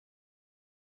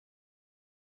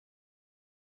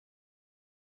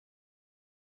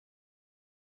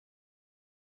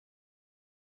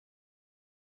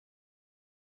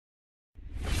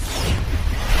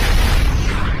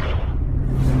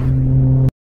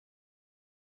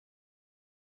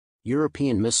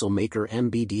European missile maker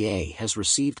MBDA has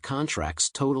received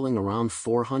contracts totaling around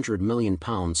 £400 million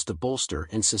to bolster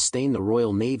and sustain the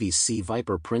Royal Navy's Sea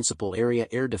Viper Principal Area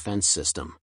Air Defence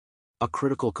System, a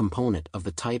critical component of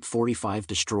the Type 45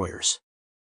 destroyers.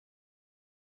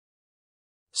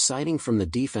 Citing from the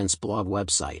Defense Blog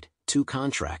website, 2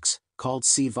 contracts, called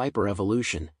Sea Viper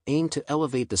Evolution, aim to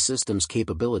elevate the system's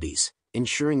capabilities,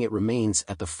 ensuring it remains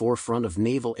at the forefront of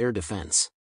naval air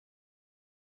defense.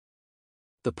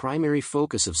 The primary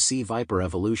focus of Sea Viper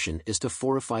Evolution is to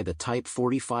fortify the Type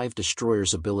 45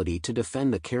 destroyer's ability to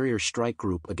defend the carrier strike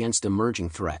group against emerging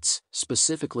threats,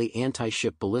 specifically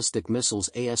anti-ship ballistic missiles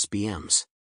ASBMs.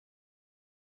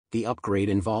 The upgrade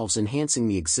involves enhancing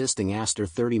the existing Aster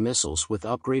 30 missiles with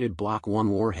upgraded Block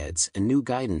 1 warheads and new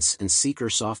guidance and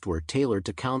seeker software tailored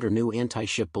to counter new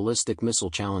anti-ship ballistic missile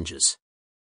challenges.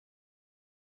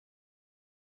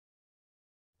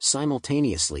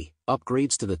 Simultaneously,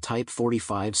 upgrades to the Type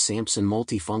 45 Samson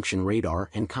multifunction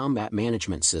radar and combat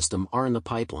management system are in the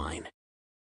pipeline.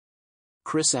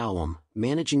 Chris Alwam,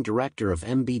 Managing Director of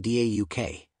MBDA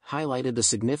UK, highlighted the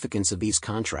significance of these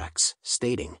contracts,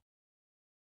 stating,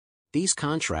 "These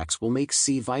contracts will make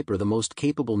Sea Viper the most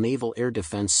capable naval air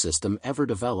defense system ever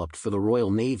developed for the Royal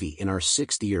Navy in our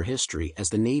 60-year history as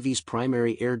the Navy's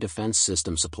primary air defense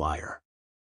system supplier."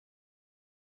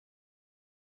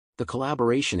 The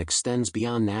collaboration extends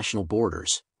beyond national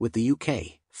borders, with the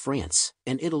UK, France,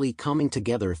 and Italy coming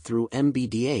together through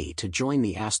MBDA to join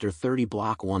the Aster 30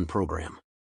 Block 1 program.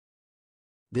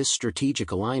 This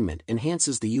strategic alignment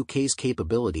enhances the UK's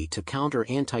capability to counter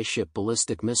anti-ship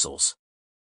ballistic missiles.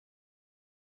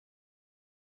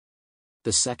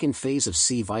 The second phase of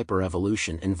Sea Viper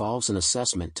Evolution involves an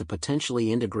assessment to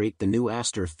potentially integrate the new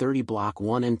Aster 30 Block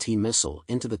 1 MT missile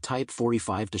into the Type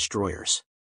 45 destroyers.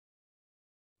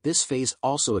 This phase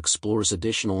also explores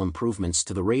additional improvements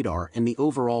to the radar and the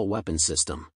overall weapon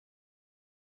system,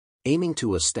 aiming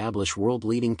to establish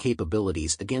world-leading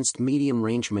capabilities against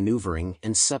medium-range maneuvering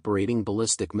and separating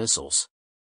ballistic missiles.